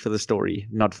WWE for the story,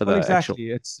 not for the Exactly.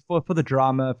 It's for the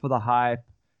drama, for the hype.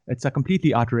 It's a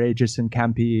completely outrageous and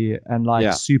campy and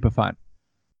like super fun.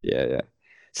 Yeah.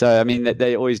 So I mean,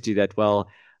 they always do that well,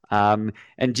 and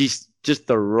just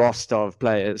the roster of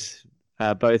players,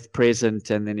 both present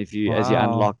and then as you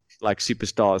unlock like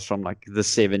superstars from like the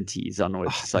 70s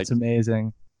onwards. It's like It's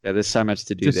amazing. Yeah, there's so much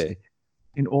to do Just there.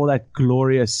 in all that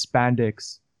glorious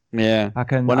spandex. Yeah, I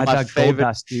one of my dug favorite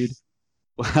Goldust, dude.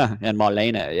 and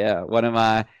Marlena, yeah. One of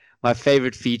my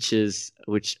favorite features,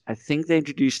 which I think they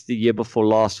introduced the year before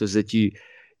last, was that you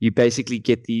basically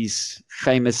get these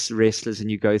famous wrestlers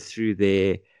and you go through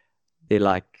their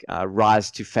like rise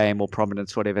to fame or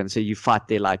prominence, whatever. And so you fight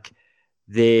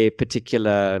their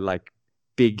particular like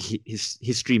big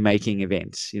history making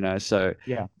events, So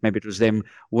maybe it was them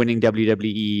winning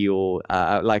WWE or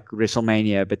like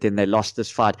WrestleMania, but then they lost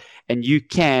this fight, and you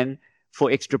can, for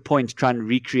extra points, try and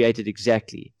recreate it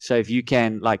exactly. So if you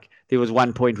can, like, there was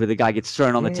one point where the guy gets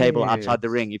thrown on the table outside the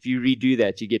ring. If you redo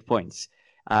that, you get points.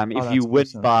 If you win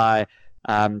by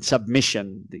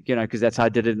submission, because that's how I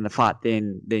did it in the fight,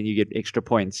 then you get extra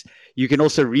points. You can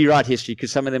also rewrite history,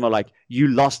 because some of them are like, you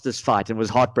lost this fight and it was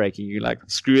heartbreaking. You're like,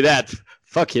 screw that,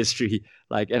 fuck history,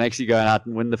 like, and actually go out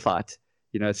and win the fight.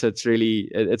 So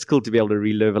it's cool to be able to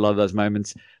relive a lot of those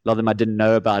moments. A lot of them I didn't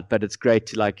know about, but it's great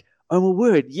to like, oh my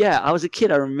word, yeah, I was a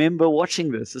kid, I remember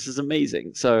watching this. This is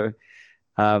amazing. So,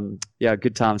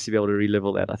 good times to be able to relive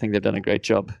all that. I think they've done a great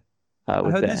job. I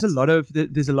heard there's a lot of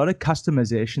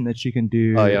customization that you can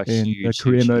do in the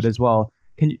career mode as well.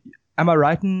 Am I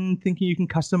right in thinking you can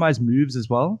customize moves as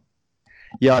well?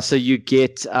 Yeah, so you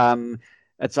get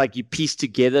it's like you piece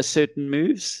together certain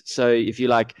moves. So if you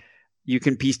like, you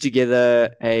can piece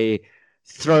together a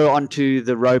throw onto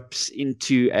the ropes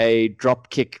into a drop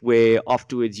kick where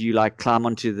afterwards you like climb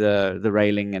onto the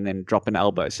railing and then drop an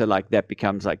elbow. So like that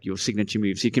becomes like your signature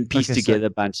move. So you can piece together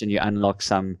a bunch and you unlock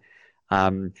some.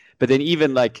 But then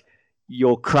even like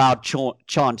your crowd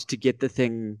chant to get the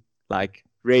thing like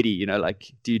ready, you know,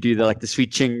 like do you do the like the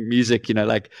sweet ching music, you know,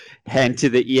 like hand to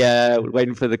the ear,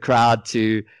 waiting for the crowd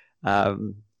to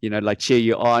you know, like cheer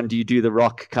you on? Do you do the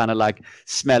rock kind of like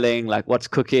smelling, like what's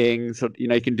cooking? So, you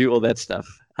know, you can do all that stuff.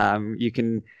 You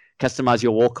can customize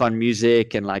your walk on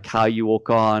music and like how you walk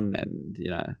on, and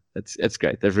you know, it's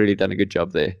great. They've really done a good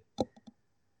job there.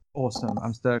 Awesome.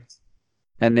 I'm stoked.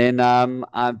 And then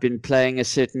I've been playing a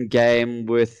certain game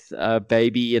with a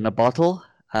baby in a bottle.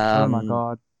 Oh my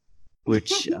God.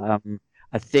 Which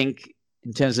I think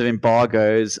in terms of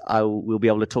embargoes, we'll be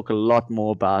able to talk a lot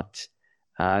more about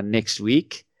next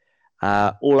week.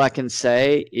 All I can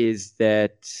say is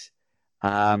that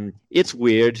it's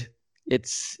weird.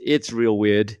 It's real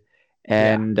weird,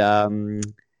 and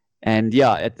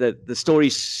yeah, the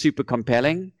story's super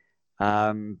compelling.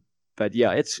 But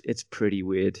yeah, it's pretty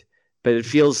weird. But it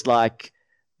feels like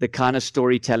the kind of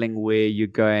storytelling where you're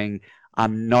going,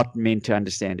 I'm not meant to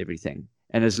understand everything.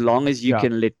 And as long as you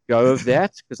can let go of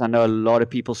that, because I know a lot of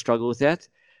people struggle with that.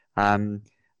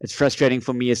 It's frustrating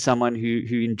for me as someone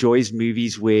who enjoys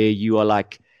movies where you are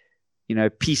like, you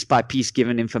know, piece by piece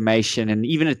given information. And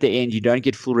even at the end, you don't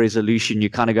get full resolution.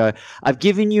 You kind of go, I've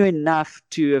given you enough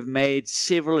to have made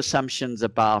several assumptions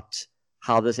about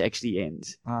how this actually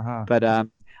ends. But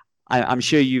I'm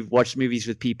sure you've watched movies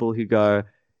with people who go,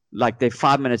 like they're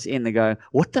 5 minutes in, they go,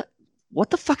 what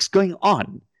the fuck's going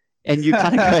on? And you're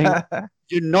kind of going,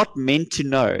 you're not meant to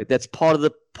know. That's part of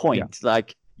the point. Yeah.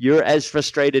 Like, you're as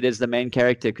frustrated as the main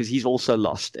character because he's also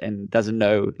lost and doesn't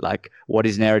know like what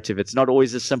is narrative. It's not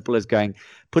always as simple as going,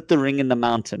 put the ring in the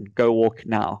mountain, go walk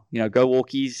now. You know, go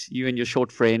walkies, you and your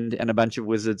short friend and a bunch of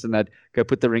wizards and that, go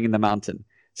put the ring in the mountain.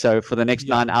 So for the next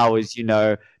 9 hours, you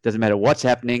know, doesn't matter what's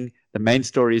happening. The main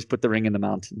story is put the ring in the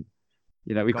mountain.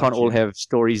 You know, we can't all have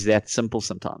stories that simple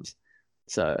sometimes.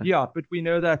 So yeah, but we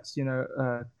know that, you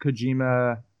know,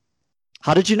 Kojima.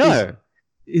 How did you know?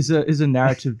 Is a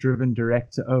narrative driven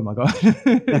director. Oh my God.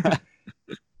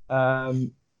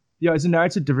 Yeah, he's a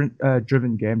narrative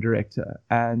driven game director,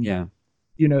 and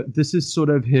you know, this is sort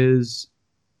of his.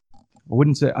 I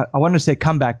wouldn't say I want to say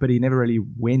comeback, but he never really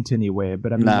went anywhere.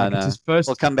 But I mean, it's his first.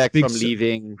 Well, comeback from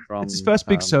leaving from. It's his first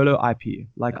big solo IP,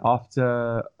 like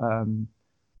after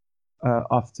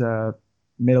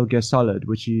Metal Gear Solid,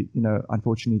 which he, you know,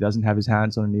 unfortunately doesn't have his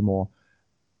hands on anymore.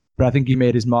 But I think he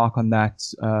made his mark on that.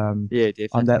 Definitely.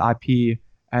 On that IP,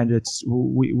 and it's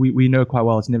we know quite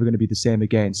well it's never going to be the same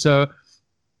again. So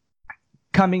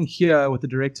coming here with a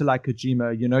director like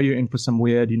Kojima, you know you're in for some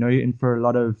weird. You know you're in for a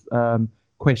lot of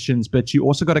questions, but you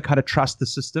also got to kind of trust the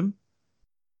system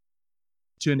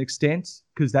to an extent,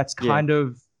 because that's kind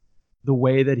of the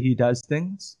way that he does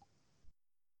things.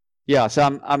 Yeah,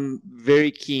 so I'm very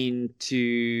keen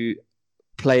to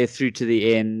play it through to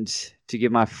the end to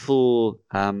give my full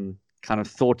kind of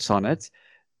thoughts on it.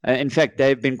 In fact,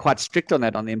 they've been quite strict on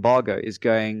that on the embargo, is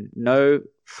going, no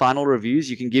final reviews.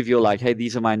 You can give your like, hey,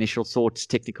 these are my initial thoughts,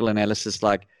 technical analysis,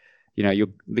 like, you know,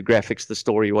 the graphics, the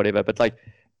story, whatever. But like,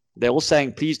 they're all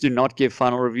saying, please do not give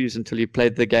final reviews until you've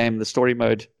played the game, the story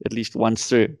mode, at least once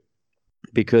through.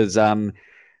 Because, I mean,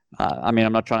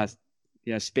 I'm not trying to,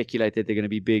 you know, speculate that they're going to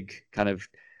be big kind of,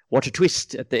 what a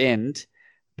twist at the end.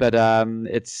 But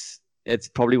it's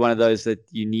probably one of those that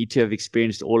you need to have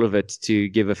experienced all of it to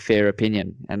give a fair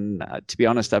opinion. And to be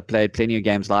honest, I've played plenty of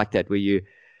games like that where you're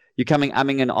coming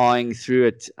umming and ahhing through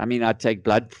it. I mean, I'd take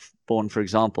Bloodborne, for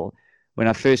example. When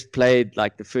I first played,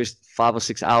 like the first 5 or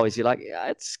 6 hours, you're like, yeah,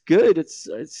 it's good. It's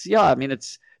I mean,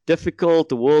 it's difficult.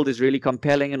 The world is really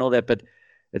compelling and all that. But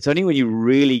it's only when you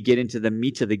really get into the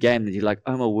meat of the game that you're like,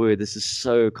 oh my word, this is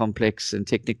so complex and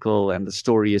technical, and the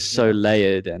story is so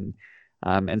layered. And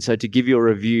so to give you a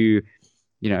review,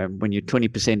 you know, when you're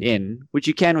 20% in, which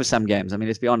you can with some games. I mean,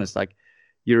 let's be honest, like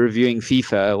you're reviewing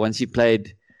FIFA. Once you've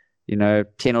played, you know,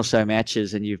 10 or so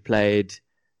matches and you've played,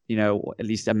 you know, at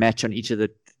least a match on each of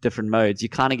the different modes, you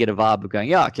kind of get a vibe of going,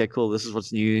 yeah, okay, cool. This is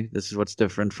what's new. This is what's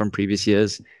different from previous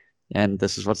years. And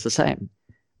this is what's the same.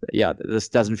 But yeah, this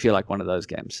doesn't feel like one of those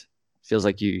games. It feels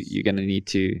like you're going to need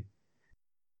to.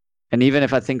 And even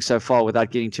if I think so far, without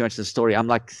getting too much of the story, I'm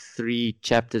like 3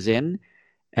 chapters in,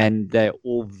 and they're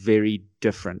all very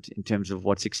different in terms of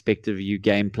what's expected of you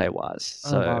gameplay wise.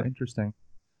 So, wow, interesting.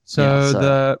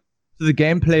 So the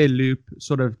gameplay loop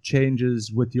sort of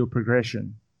changes with your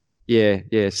progression.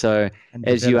 Yeah. So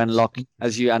as you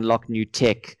unlock new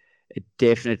tech, it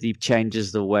definitely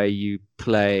changes the way you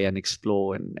play and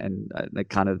explore and the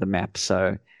kind of the map.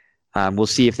 So we'll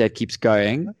see if that keeps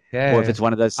going, or if it's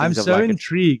one of those things. I'm so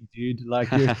intrigued, dude.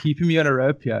 Like you're keeping me on a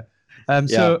rope here.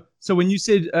 So when you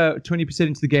said 20%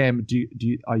 into the game,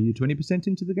 are you 20%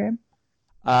 into the game?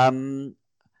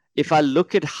 If I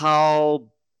look at how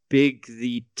big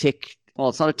the tech, well,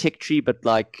 it's not a tech tree, but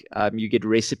like you get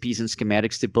recipes and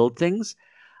schematics to build things.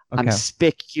 Okay. I'm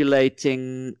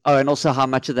speculating. Oh, and also how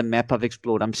much of the map I've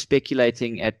explored. I'm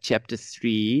speculating at chapter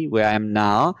 3, where I am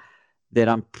now, that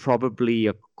I'm probably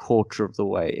a quarter of the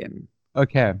way in.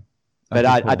 Okay. But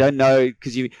I don't know,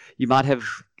 because you might have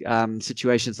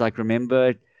situations like,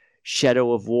 remember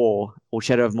Shadow of War or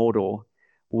Shadow of Mordor,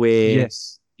 where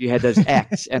you had those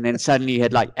acts, and then suddenly you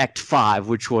had like Act 5,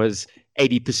 which was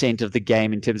 80% of the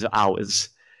game in terms of hours.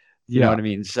 You know what I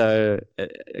mean? So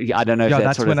I don't know if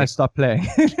that's when I stopped playing.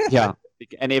 Yeah,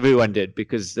 and everyone did,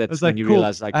 because that's when you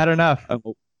realize, like, I had enough.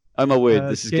 Oh my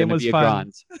word, this is going to be a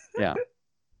grind. Yeah,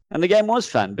 and the game was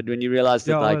fun, but when you realize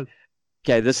that,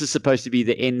 okay, this is supposed to be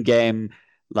the end game,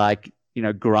 like,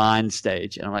 grind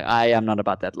stage, and I'm like, I am not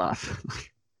about that life.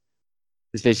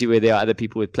 Especially where there are other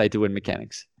people with play to win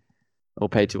mechanics or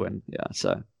pay to win. Yeah,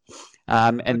 so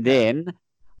then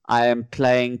I am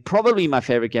playing probably my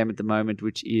favorite game at the moment,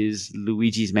 which is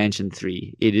Luigi's Mansion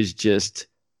 3. It is just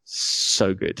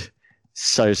so good.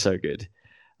 So good.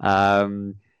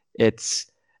 It's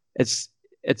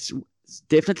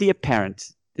definitely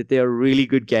apparent that there are really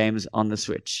good games on the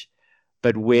Switch.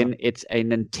 But when it's a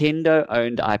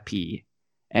Nintendo-owned IP,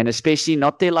 and especially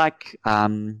not their like, I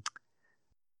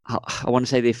want to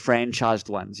say they're franchised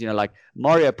ones, like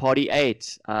Mario Party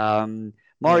 8,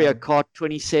 Mario Kart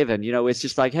 27, where it's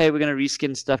just like, hey, we're going to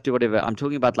reskin stuff to whatever. I'm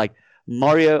talking about like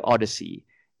Mario Odyssey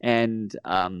and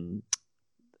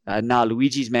now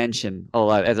Luigi's Mansion.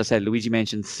 Oh, as I said, Luigi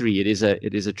Mansion 3. It is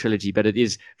a trilogy, but it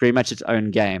is very much its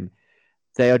own game.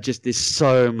 There's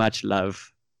so much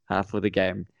love for the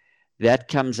game. That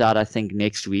comes out, I think,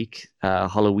 next week,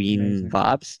 Halloween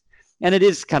vibes. And it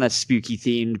is kind of spooky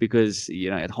themed because,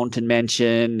 at Haunted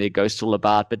Mansion, there are ghosts all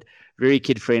about, but very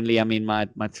kid friendly. I mean, my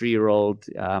 3-year-old,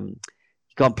 he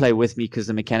can't play with me because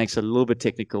the mechanics are a little bit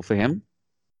technical for him.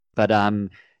 But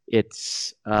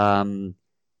it's,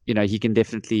 he can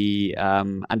definitely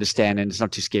understand, and it's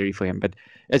not too scary for him. But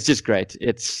it's just great.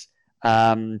 It's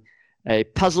a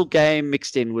puzzle game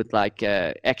mixed in with like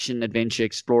a action adventure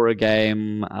explorer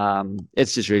game.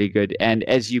 It's just really good. And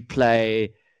as you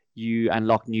play, you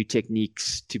unlock new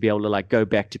techniques to be able to like go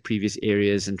back to previous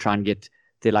areas and try and get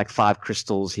there like 5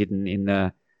 crystals hidden in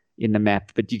the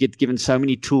map. But you get given so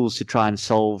many tools to try and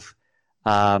solve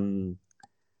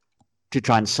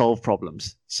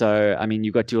problems. So I mean,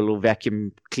 you've got your little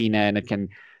vacuum cleaner, and it can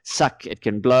suck, it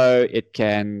can blow, it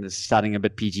can, starting a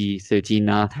bit PG-13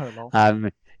 now.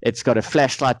 It's got a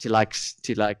flashlight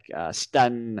to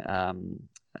stun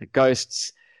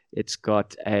ghosts. It's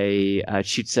got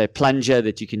shoots a plunger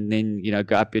that you can then,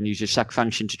 go up and use your suck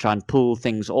function to try and pull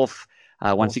things off.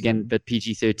 Once again, but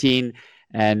PG-13.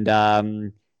 And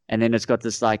then it's got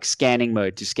this like scanning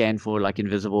mode to scan for like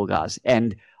invisible guys.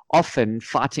 And often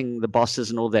fighting the bosses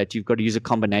and all that, you've got to use a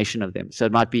combination of them. So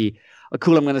it might be, oh,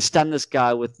 cool, I'm going to stun this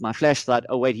guy with my flashlight.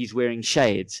 Oh, wait, he's wearing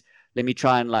shades. Let me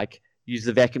try and like use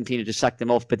the vacuum cleaner to suck them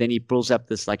off. But then he pulls up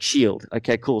this like shield.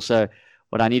 Okay, cool. So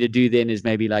what I need to do then is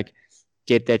maybe like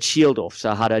get that shield off.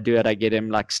 So how do I do it? I get him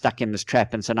like stuck in this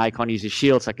trap, and so now I can't use his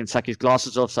shield, so I can suck his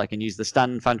glasses off, so I can use the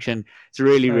stun function. It's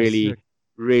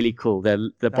really cool.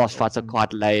 The boss fights are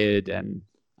quite layered, and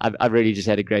I've really just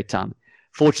had a great time.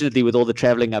 Fortunately, with all the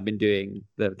traveling I've been doing,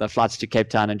 the flights to Cape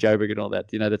Town and Joburg and all that,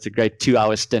 that's a great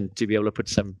 2-hour stint to be able to put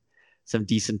some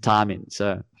decent time in.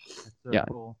 So yeah.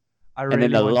 Cool. I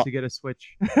really want to get a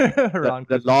Switch around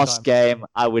the last game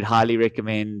I would highly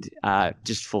recommend,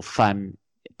 just for fun,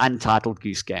 Untitled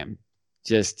Goose Game.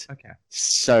 Just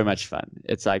so much fun.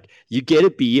 It's like, you get to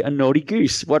be a naughty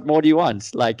goose. What more do you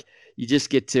want? Like, you just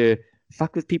get to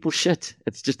fuck with people's shit.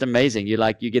 It's just amazing. You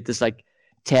get this like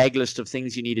tag list of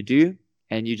things you need to do,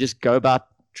 and you just go about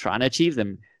trying to achieve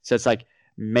them. So it's like,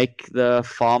 make the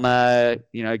farmer,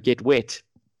 get wet.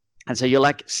 And so you'll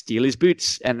like steal his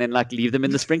boots and then like leave them in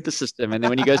the sprinkler system. And then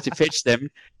when he goes to fetch them,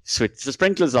 switch the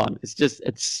sprinklers on. It's just,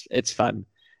 it's fun.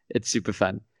 It's super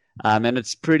fun. And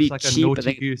it's pretty like cheap. A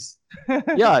naughty goose.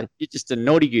 Yeah, you're just a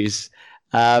naughty goose.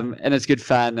 And it's good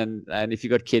fun. And if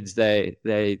you've got kids, they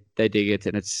dig it.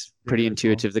 And it's pretty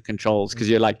intuitive, the controls, because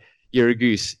you're a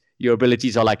goose. Your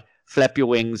abilities are like flap your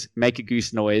wings, make a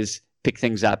goose noise, pick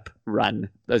things up, run.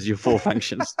 Those are your 4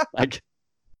 functions.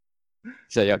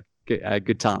 So yeah,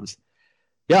 good times.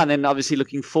 yeah, and then obviously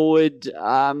looking forward,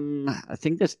 I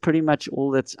think that's pretty much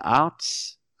all that's out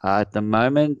at the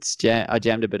moment. I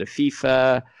jammed a bit of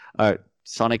FIFA,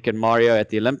 Sonic and Mario at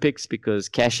the Olympics because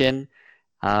cash in.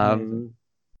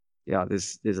 Yeah,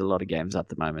 there's a lot of games at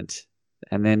the moment,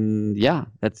 and then yeah,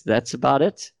 that's about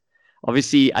it.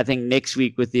 Obviously, I think next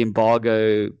week with the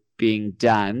embargo being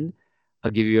done,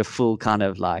 I'll give you a full kind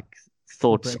of like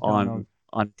thoughts on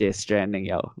Death Stranding.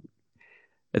 Yo,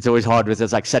 it's always hard with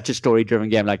it's like such a story-driven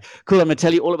game. Like, cool, I'm gonna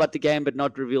tell you all about the game, but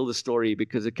not reveal the story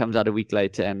because it comes out a week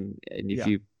later, and if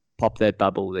you pop that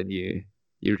bubble, then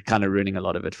you're kind of ruining a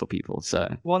lot of it for people.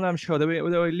 So, well, no, I'm sure that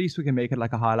at least we can make it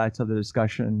like a highlight of the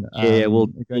discussion. Yeah, we'll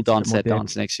dance that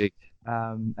dance next week.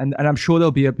 And I'm sure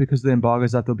there'll be because the embargo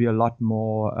is that there'll be a lot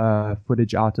more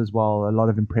footage out as well, a lot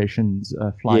of impressions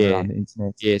flying around the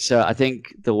internet. Yeah, so I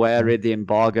think the way I read the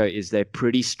embargo is they're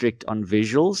pretty strict on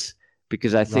visuals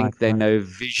because I think they know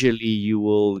visually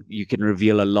you can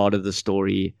reveal a lot of the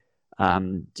story.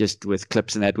 Just with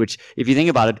clips and that, which if you think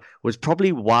about it, was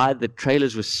probably why the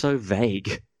trailers were so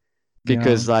vague.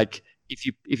 Because like if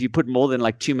you put more than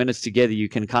like 2 minutes together, you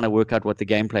can kind of work out what the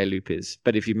gameplay loop is.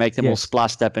 But if you make them all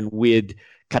spliced up and weird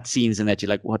cutscenes and that, you're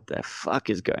like, what the fuck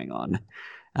is going on?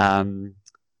 And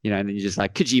then you just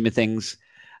like Kojima things.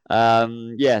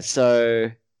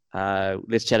 So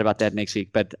let's chat about that next week.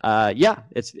 But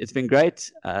it's been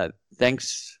great.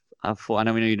 Thanks I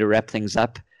know we need to wrap things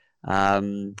up.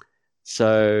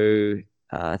 So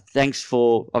thanks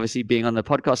for obviously being on the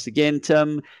podcast again,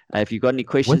 Tim. If you've got any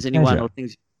questions, anyone or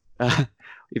things,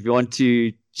 if you want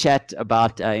to chat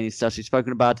about any stuff we've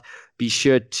spoken about, be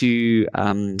sure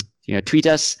to tweet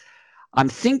us. I'm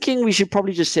thinking we should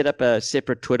probably just set up a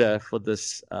separate Twitter for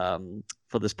this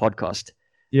podcast.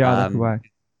 Yeah, that could work.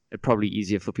 It's probably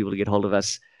easier for people to get hold of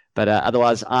us. But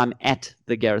otherwise, I'm at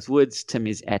the Gareth Woods. Tim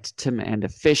is at Tim and a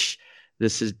Fish.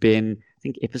 This has been, I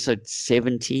think, episode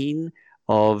 17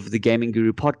 of the Gaming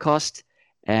Guru podcast,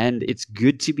 and it's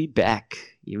good to be back,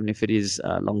 even if it is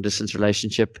a long-distance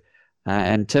relationship.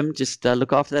 And Tim, just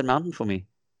look after that mountain for me.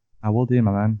 I will do,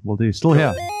 my man. Will do. Still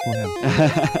here.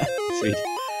 Sweet.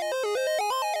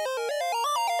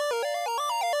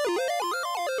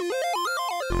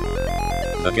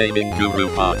 The Gaming Guru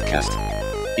podcast.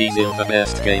 He's the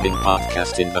best gaming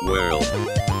podcast in the world.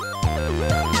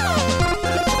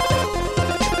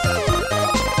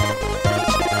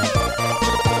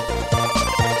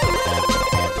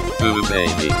 Ooh,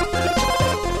 baby.